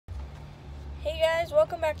Hey guys,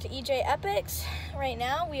 welcome back to EJ Epics. Right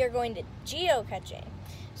now we are going to geocaching.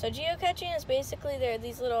 So geocaching is basically there are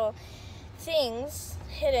these little things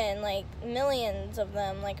hidden, like millions of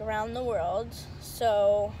them, like around the world.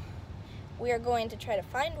 So we are going to try to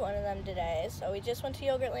find one of them today. So we just went to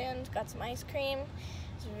Yogurtland, got some ice cream.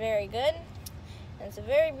 It's very good. And it's a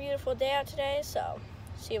very beautiful day out today, so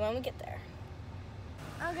see you when we get there.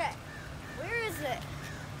 Okay, where is it?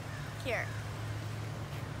 Here.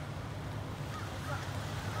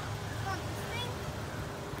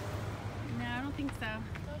 No, I don't think so.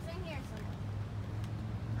 So it's in here somewhere.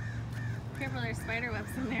 Careful, there's spider webs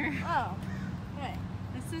in there. Oh, okay.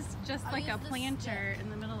 This is just I'll like a use this planter stick. in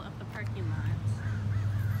the middle of the parking lot.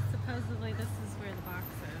 Supposedly this is where the box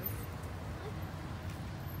is.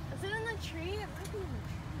 Is it in the tree? It might be in the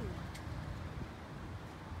tree.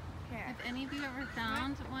 Here. Have any of you ever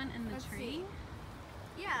found one in the Let's tree?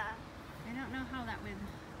 See. Yeah. I don't know how that would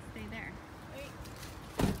stay there. Wait.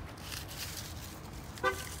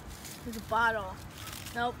 There's a bottle.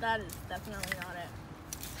 Nope, that is definitely not it.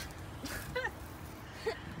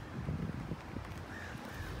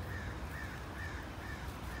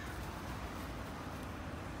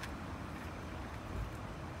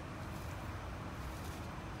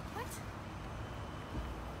 What?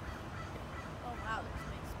 Oh wow, there's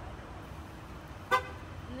a big spider.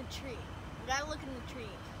 In the tree. We gotta look in the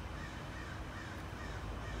tree.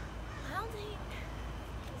 I don't think.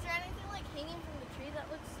 Is there anything like hanging from the tree that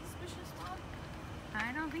looks suspicious, Mom?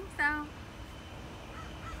 I don't think so.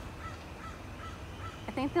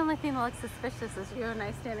 I think the only thing that looks suspicious is you and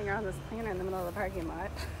I standing around this planter in the middle of the parking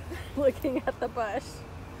lot looking at the bush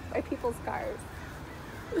by people's cars.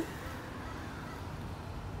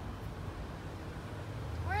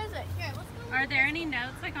 Where is it? Here, let's go. Look Are at there this any one.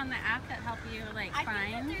 notes like on the app that help you like I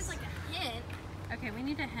find? think that there's like a hint. Okay, we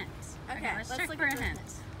need a hint. Okay, let's let's check look for at a this hint.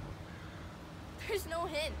 hint. There's no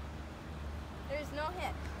hint. There's no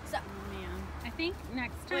hint. So, Oh man. I think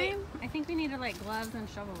next Wait. time, I think we need to like gloves and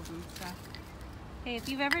shovels and stuff. Hey, if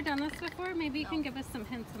you've ever done this before, maybe you can give us some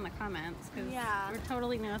hints in the comments because Yeah. we're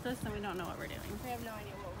totally new at this and we don't know what we're doing. we have no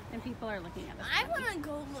idea what we're doing. And people are looking at us. I funny. want to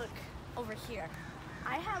go look over here.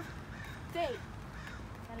 I have faith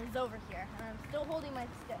that is over here, and I'm still holding my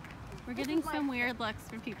stick. We're This getting is my some stick. weird looks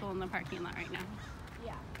from people in the parking lot right now.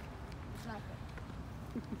 Yeah, it's not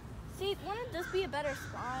good. See, wouldn't this be a better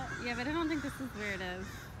spot? Yeah, but I don't think this is where it is.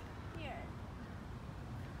 Here.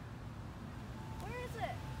 Where is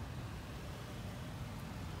it?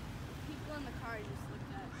 People in the car just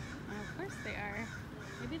looked at. Well, of course they are.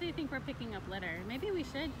 Maybe they think we're picking up litter. Maybe we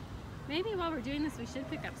should. Maybe while we're doing this, we should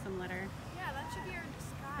pick up some litter. Yeah, that should be our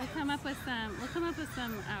disguise. We'll come up with some. We'll come up with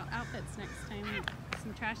some outfits next time.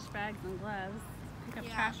 Some trash bags and gloves. Pick up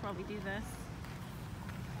Yeah. trash while we do this.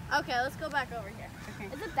 Okay, let's go back over here.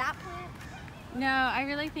 Okay. Is it that plant? No, I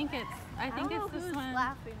really think it's. I think don't know it's this who's one.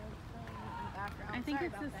 laughing in the background. I think Sorry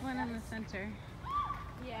it's about this that, one in the guys. center.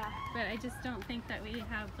 Yeah. But I just don't think that we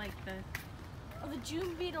have like the. Oh, the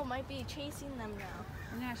June beetle might be chasing them now.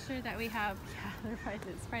 I'm not sure that we have. Yeah,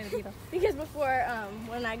 it's probably the beetle. Because before,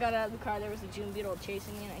 when I got out of the car, there was a June beetle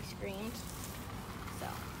chasing me and I screamed. So,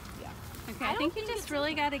 yeah. Okay, I I don't think you think just it's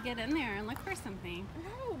really got to get in there and look for something.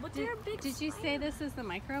 No, but they're big. Did you say this is the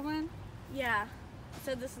micro one? Yeah. It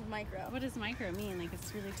said this is micro. What does micro mean? Like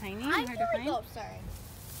it's really tiny I and hard feel to like, find? oh, sorry.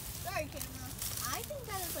 Sorry, camera. I think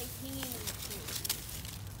that is like hanging in the tree.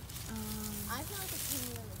 I feel like it's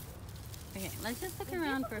hanging in the tree. Okay, let's just look The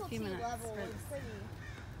around for a few difficulty minutes. level is first. pretty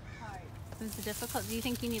hard. This is difficult. Do you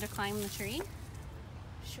think you need to climb the tree?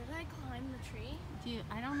 Should I climb the tree?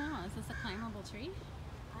 I don't know. Is this a climbable tree?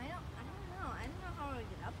 I don't know. I don't know how I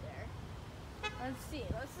get up there. Let's see.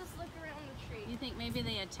 Let's just look around the tree. You think maybe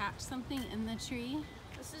they attach something in the tree?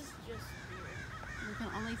 This is just weird. We can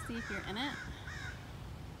only see if you're in it.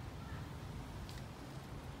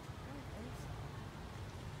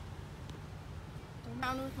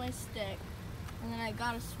 Around with my stick, and then I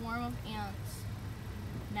got a swarm of ants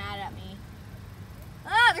mad at me.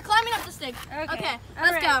 Ah, they're climbing up the stick. Okay, all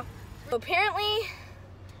let's right. go. So apparently,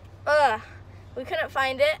 we couldn't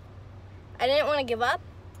find it. I didn't want to give up,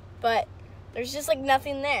 but there's just like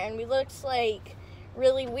nothing there, and we looked like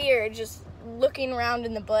really weird just looking around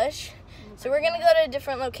in the bush. So we're gonna go to a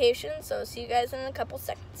different location. So see you guys in a couple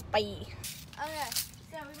seconds. Bye. Okay,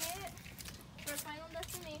 so we made it to our final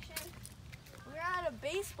destination. We're at a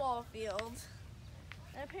baseball field,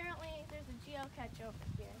 and apparently there's a geocache over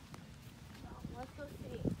here. So let's go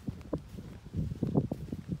see.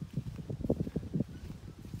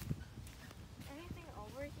 Anything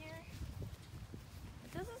over here?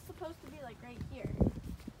 This is supposed to be like right here.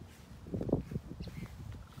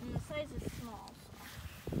 And the size is small,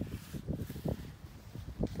 so.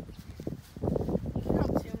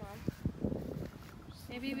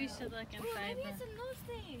 Maybe we should look inside. Maybe it's in those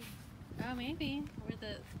things. Oh, maybe. Where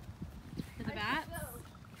the bats?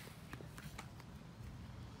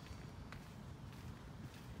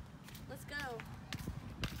 Let's go.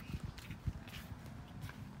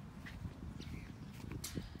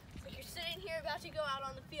 So you're sitting here about to go out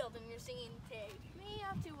on the field and you're singing, take me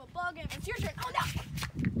out to a ball game. It's your turn. Oh no!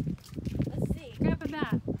 Let's see. Grab a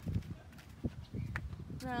bat.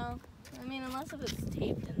 No. I mean, unless if it's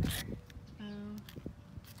taped in there. Oh.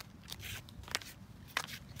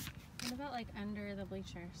 What about like under the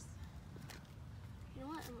bleachers? You know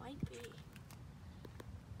what? It might be. Is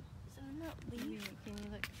it in that Maybe, leaf? can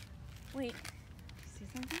you look? Wait. See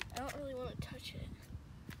something? I don't really want to touch it.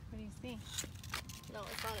 What do you see? No,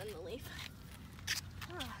 it's not in the leaf.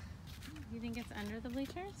 Ah. You think it's under the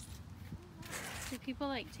bleachers? Do people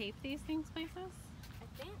like tape these things places? I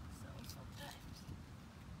think so sometimes.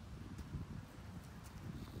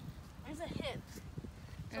 There's a hint.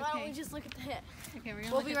 So why don't we just look at the hint? Okay, we're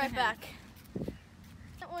gonna We'll look be at the right hint. back.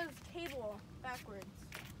 It was cable backwards.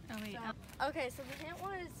 Oh wait. So, okay, so the hint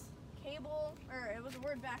was cable, or it was a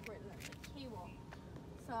word backwards, and it said cable.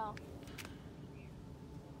 So,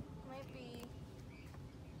 might be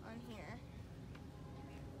on here.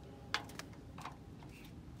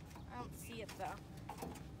 I don't see it though.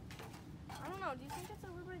 I don't know, do you think it's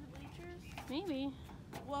over by the bleachers? Maybe.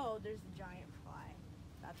 Whoa, there's a giant fly.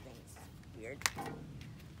 That thing's weird.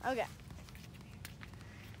 Okay.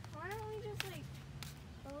 Why don't we just like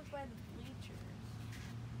go look by the bleachers?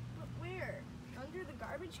 But where? Under the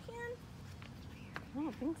garbage can? I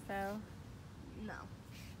don't think so. No.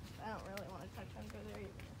 I don't really want to touch under there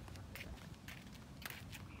either.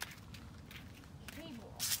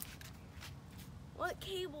 Cable. What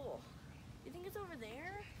cable? You think it's over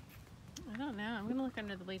there? I don't know. I'm gonna look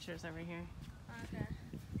under the bleachers over here. Okay.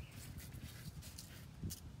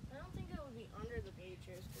 I don't think it would be under the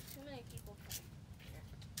bleachers because too many people come here.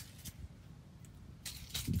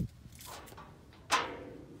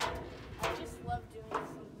 I just love doing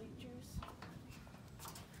this in bleachers.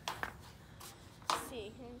 Let's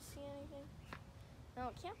see, can you see anything? No,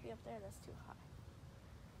 it can't be up there, that's too high.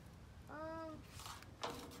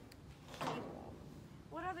 Cable.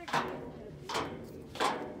 What other cable could it be?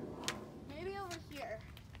 Maybe over here.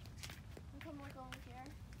 You come look over here.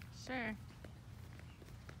 Sure.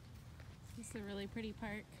 This is a really pretty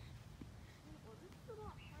park. Well, this is a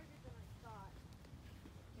lot harder than I thought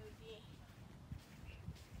it would be.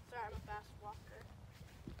 Sorry, I'm a fast walker.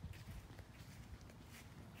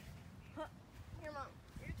 Huh. Here, Mom.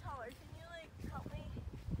 You're taller. Can you, like, help me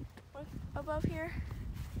look above here?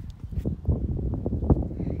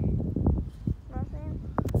 Nothing?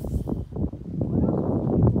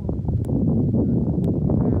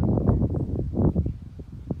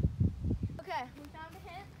 Okay, we found a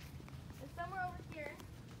hint. It's somewhere over here.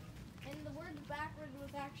 And the word backward was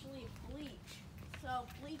actually bleach. So,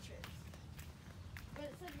 bleachers. But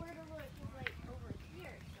it said where to look was like over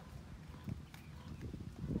here somewhere.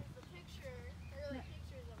 There's the picture, early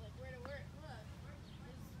pictures of like where to look.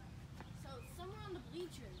 So, it's somewhere on the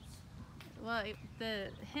bleachers. Well, the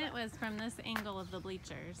hint was from this angle of the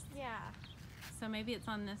bleachers. Yeah. So maybe it's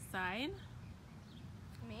on this side.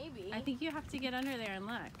 Maybe. I think you have to get under there and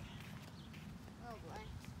look. Oh boy.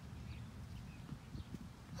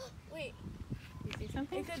 Wait, You see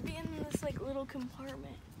something? it could be in this like little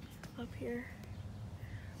compartment up here.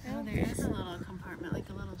 Oh, there is a little compartment, like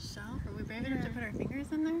a little shelf. Are we brave enough to put our fingers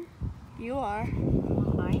in there? You are.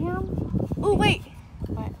 I am. Oh wait!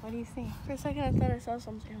 What do you see? For a second I thought I saw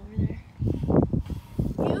something over there.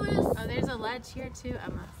 Oh, there's a ledge here too,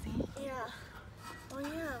 Emma. See? Yeah. Oh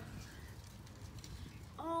yeah.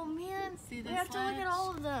 Oh man. See We this have to look ledge? at all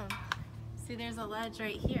of them. See, there's a ledge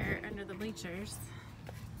right here under the bleachers.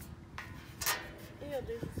 Ew,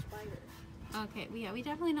 there's a spider. Okay, yeah, we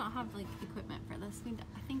definitely don't have like equipment for this.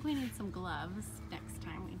 I think we need some gloves next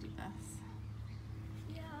time we do this.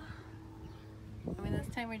 Yeah. I mean, this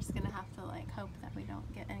time we're just gonna have to like hope that we don't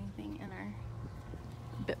get anything in our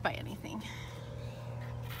bit by anything.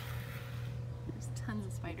 There's tons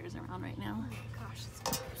of spiders around right now. Oh my gosh, it's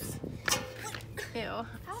gross. Ew,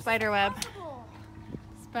 How's spider that web. possible?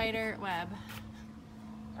 Spider web.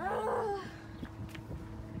 Ugh.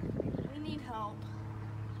 We need help.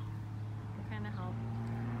 What kind of help?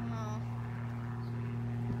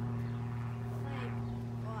 Like,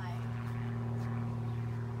 why?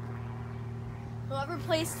 Whoever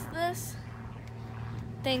placed this,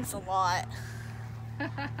 thanks a lot.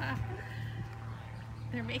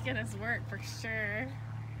 They're making us work for sure.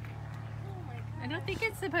 Oh my god. I don't think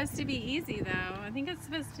it's supposed to be easy though. I think it's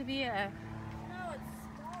supposed to be a No, it's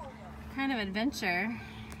small though. kind of adventure.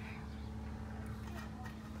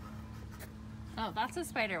 Oh, lots of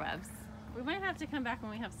spider webs. We might have to come back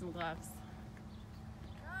when we have some gloves.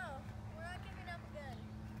 No, we're not giving up again.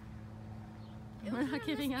 We're not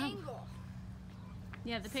giving up. Angle.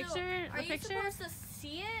 Yeah, the picture. So, are the you picture. supposed to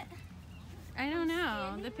see it? I don't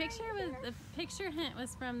know. The Standing picture right was there? the picture hint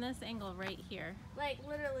was from this angle right here, Like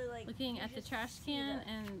literally, like looking you at the just trash see can the-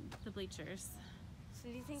 and the bleachers. So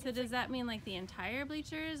do you think So it's does that mean like the entire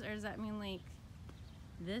bleachers, or does that mean like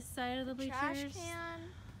this side of the bleachers? trash can?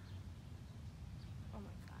 Oh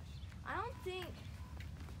my gosh! I don't think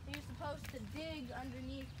you're supposed to dig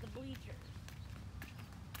underneath the bleachers.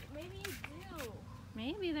 Maybe you do.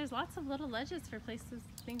 Maybe there's lots of little ledges for places,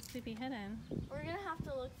 things to be hidden. We're gonna have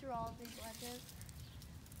to look through all of these ledges.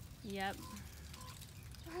 Yep.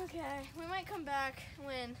 Okay, we might come back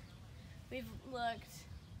when we've looked,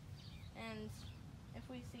 and if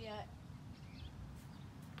we see it,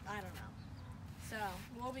 I don't know. So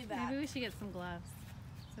we'll be back. Maybe we should get some gloves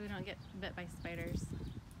so we don't get bit by spiders. I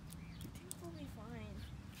think we'll be fine.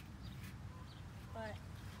 But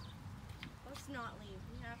let's not leave.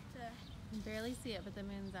 We have to. You can barely see it, but the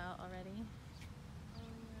moon's out already.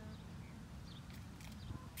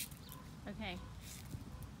 Okay.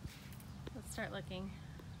 Let's start looking.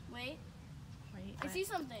 Wait, Wait. I see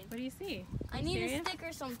something. What do you see? I You need serious? a stick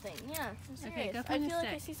or something. Yeah, I'm serious. Okay, go I find feel a like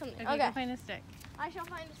stick. I see something. Okay, Okay, go find a stick. I shall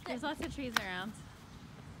find a stick. There's lots of trees around.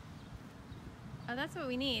 Oh, that's what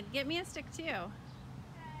we need. Get me a stick too. Okay. I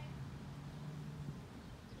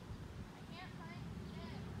can't find a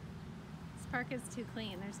stick. This park is too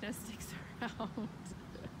clean. There's no sticks around. Too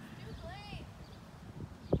clean.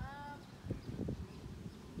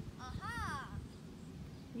 Aha!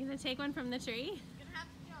 You gonna take one from the tree? Gonna have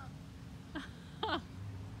to jump.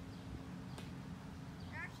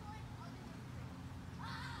 Actually, I'll do this.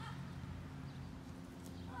 Ah!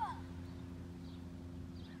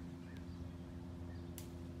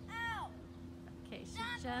 Ow! Okay, she Da,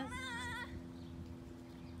 just da, da.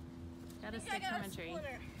 got a I stick think I from got a tree.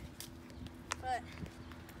 splinter. But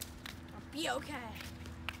I'll be okay.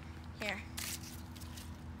 Here.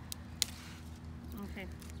 Okay.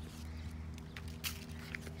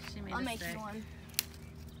 She made I'll a make stick. you one.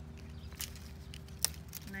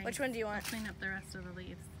 Nice. Which one do you want? I'll clean up the rest of the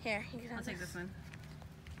leaves. Here, you can have I'll take this one.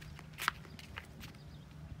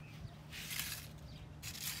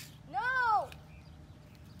 No!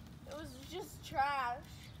 It was just trash.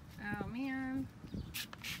 Oh man.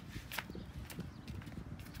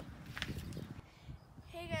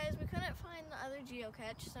 Hey guys, we couldn't find the other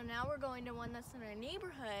geocache, so now we're going to one that's in our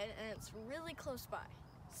neighborhood, and it's really close by.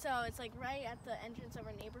 So it's like right at the entrance of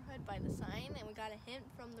our neighborhood by the sign, and we got a hint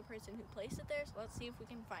from the person who placed it there, so let's see if we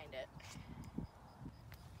can find it.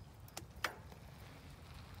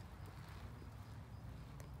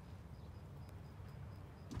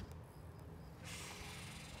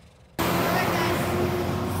 Alright guys,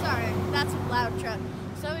 sorry, that's a loud truck.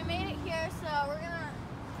 So we made it here, so we're gonna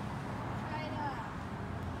try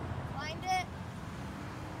to find it.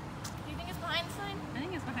 Do you think it's behind the sign? I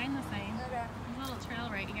think it's behind the sign. Okay. There's a little trail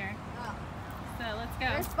right here. Oh. So let's go.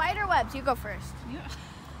 There's spider webs. You go first.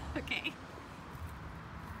 Okay.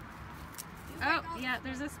 Oh, yeah,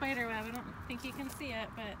 there's a spider web. I don't think you can see it,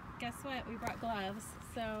 but guess what? We brought gloves.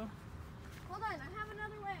 So Hold on, I have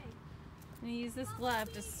another way. I'm gonna use this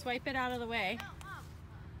glove to swipe it out of the way. No,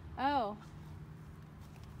 Oh.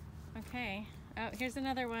 Okay. Oh, here's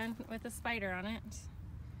another one with a spider on it.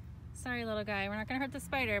 Sorry, little guy. We're not gonna hurt the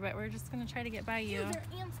spider, but we're just gonna try to get by you. Dude, there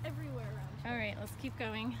are ants everywhere around here. All right, let's keep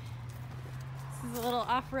going. This is a little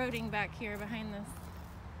off-roading back here behind this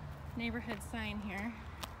neighborhood sign here.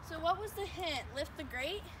 So what was the hint? Lift the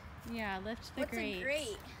grate? Yeah, lift the What's grate. a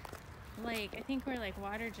grate? Like, I think we're like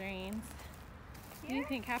water drains. What do Here? you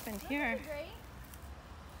think happened Lift here? the grate?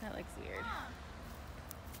 That looks weird. Huh.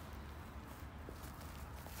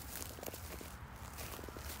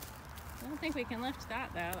 I don't think we can lift that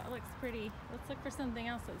though. That looks pretty. Let's look for something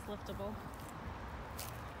else that's liftable.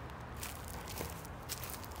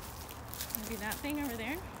 Maybe that thing over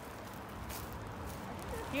there?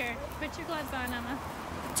 Here, put your gloves on, Emma.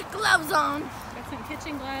 Put your gloves on. Got some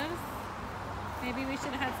kitchen gloves. Maybe we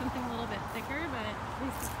should have had something a little bit thicker, but at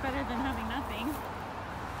least it's better than having nothing.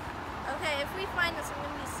 Okay, if we find this, I'm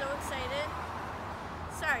gonna be so excited.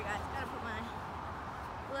 Sorry guys, gotta put my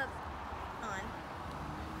gloves on.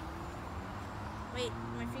 Wait,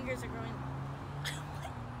 my fingers are growing.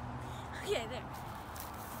 Okay, there.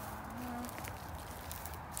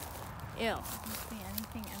 Ew. Let's see,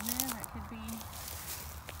 anything in there that could be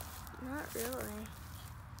Not really.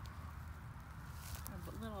 a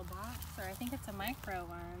little box, or I think it's a micro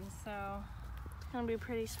one, so gonna be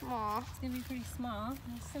pretty small. It's gonna be pretty small.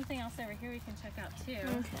 There's something else over here we can check out too.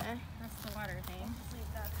 Okay. That's the water thing. Just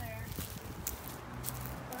leave that there.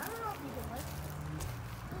 But I don't know if you can lift.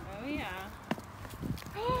 Oh yeah.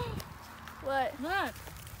 What? Look.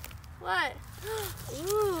 What?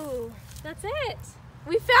 Ooh. That's it.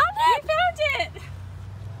 We found it? We found it.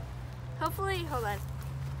 Hopefully, hold on.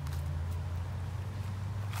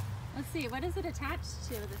 Let's see. What is it attached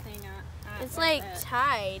to? The thing It's like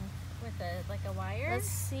tied. with like a wire. Let's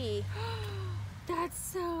see. That's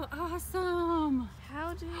so awesome.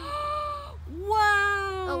 How do?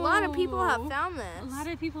 Wow. A lot of people have found this. A lot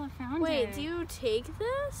of people have found it. Wait, do you take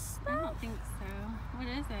this? I don't think so. What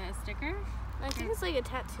is it? A sticker? I think it's like a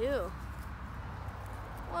tattoo.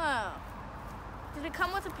 Whoa. Did it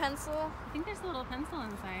come with a pencil? I think there's a little pencil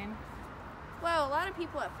inside. Wow, a lot of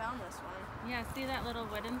people have found this one. Yeah, see that little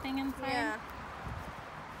wooden thing inside? Yeah.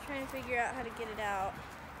 Trying to figure out how to get it out.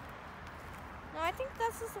 No, I think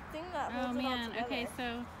this is the thing that holds it all together. Okay,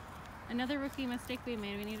 so another rookie mistake we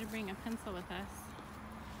made. We need to bring a pencil with us.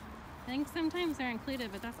 I think sometimes they're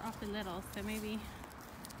included, but that's awfully little, so maybe.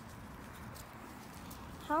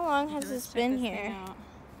 How long has Let's this check been this here? thing out.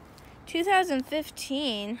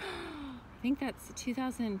 2015. I think that's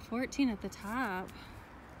 2014 at the top.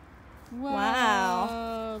 Whoa.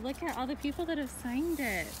 Wow. Look at all the people that have signed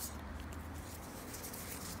it.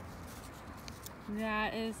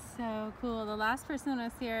 That is so cool. The last person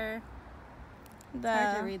was here. It's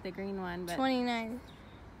hard to read the green one, but 29.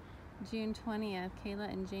 June 20th,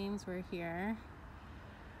 Kayla and James were here.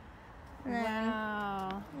 And then,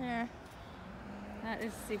 Wow. yeah. That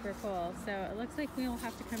is super cool. So it looks like we will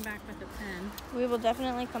have to come back with a pen. We will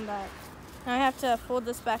definitely come back. Now I have to fold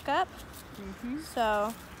this back up. Mm-hmm.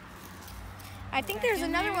 So I think there's in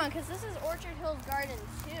another there? one because this is Orchard Hills Garden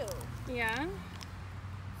too. Yeah.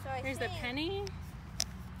 So I There's think a penny. It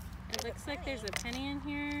There's a looks like penny. there's a penny in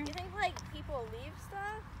here. You think like people leave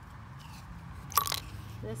stuff?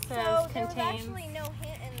 This So says there was contains. actually no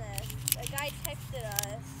hint in this. A guy texted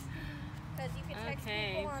us because you can text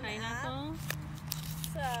Okay, people on the app. pineapple.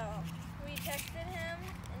 So we texted him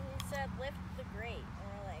and he said lift the grate, and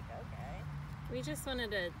we're like, okay. We just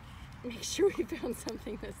wanted to make sure we found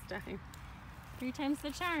something this time. 3 times the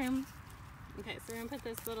charm. Okay, so we're gonna put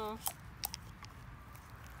this little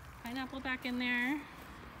pineapple back in there.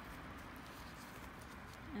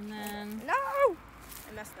 And then No!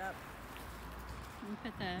 I messed up. we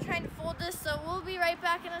put I'm the trying to fold this, so we'll be right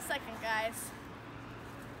back in a second, guys.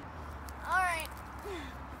 All right,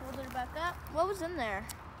 folded it back up. What was in there?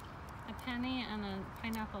 a penny and a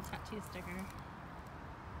pineapple tattoo sticker.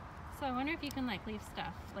 So I wonder if you can like leave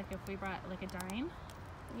stuff, like if we brought like a dime.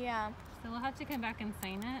 Yeah. So we'll have to come back and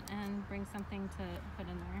sign it and bring something to put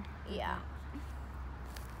in there. Yeah.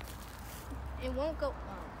 It won't go.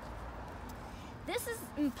 This is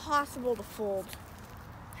impossible to fold.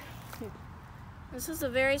 This is a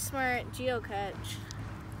very smart geocache. Alright,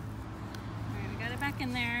 we got it back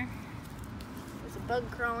in there. There's a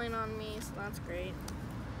bug crawling on me, so that's great.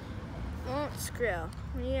 Won't screw.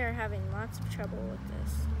 We are having lots of trouble with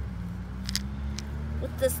this.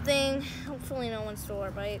 With this thing, hopefully no one stole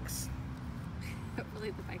our bikes.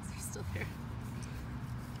 Hopefully the bikes are still there.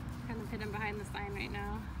 Kind of hidden behind the sign right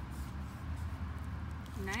now.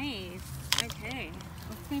 Nice. Okay.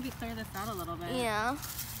 Let's maybe clear this out a little bit. Yeah.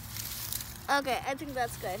 Okay, I think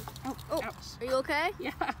that's good. Oh, Oh, ouch. are you okay?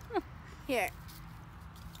 Yeah. Here.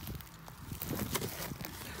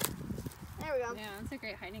 There we go. Yeah, that's a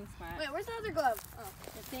great hiding spot. Wait, where's the other glove? Oh.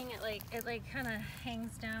 The thing, it like kind of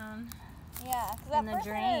hangs down. Yeah, because In at the first I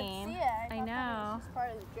drain. didn't see it. I I thought that know. was just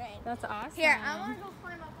part of the drain. That's awesome. Here, I want to go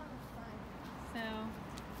climb up on this sign. So,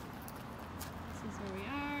 this is where we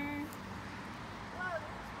are. Whoa, this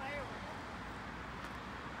is fireworks.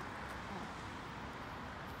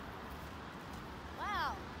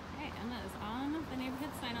 Wow. Okay, and that is on the neighborhood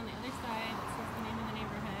sign on the other side. It says the name of the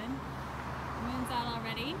neighborhood. The moon's out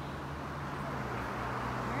already.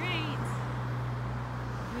 Alright.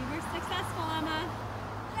 We were successful, Emma.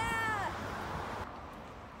 Yeah.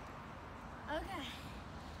 Okay.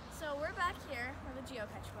 So we're back here where the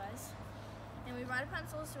geocache was. And we brought a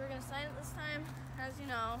pencil, so we're going to sign it this time, as you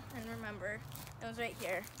know, and remember, it was right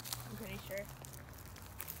here, I'm pretty sure.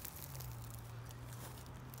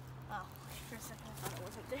 Oh, for a second I thought it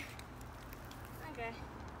wasn't there. Okay.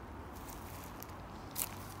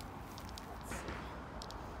 Let's see.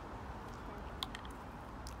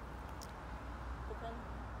 Open.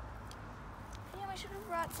 Damn, I should have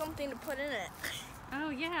brought something to put in it. Oh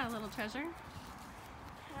yeah, a little treasure.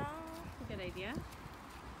 How? Good idea.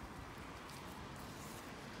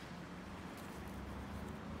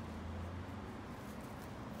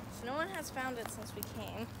 So no one has found it since we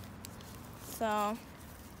came. So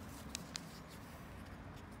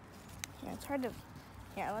yeah, it's hard to.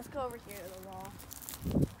 Here, let's go over here to the wall.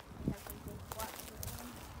 We have some good spots for them.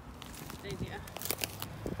 Good idea.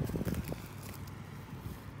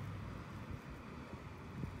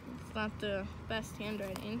 It's not the best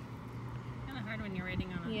handwriting. Kind of hard when you're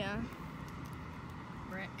writing on a Yeah.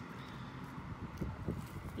 brick.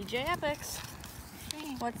 EJ Epics.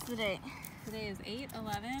 Okay. What's the date? Today is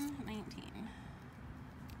 8/11/19.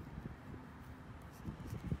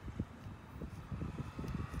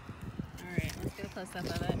 All right, let's get a close up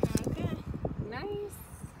of it. Okay. Nice.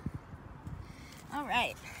 All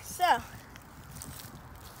right. So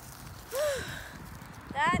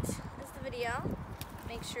that is the video.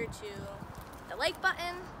 Make sure to hit the like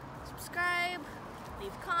button, subscribe,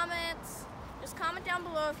 leave comments. Just comment down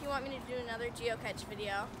below if you want me to do another geocache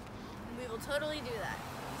video, and we will totally do that.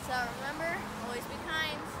 So remember, always be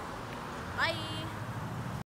kind.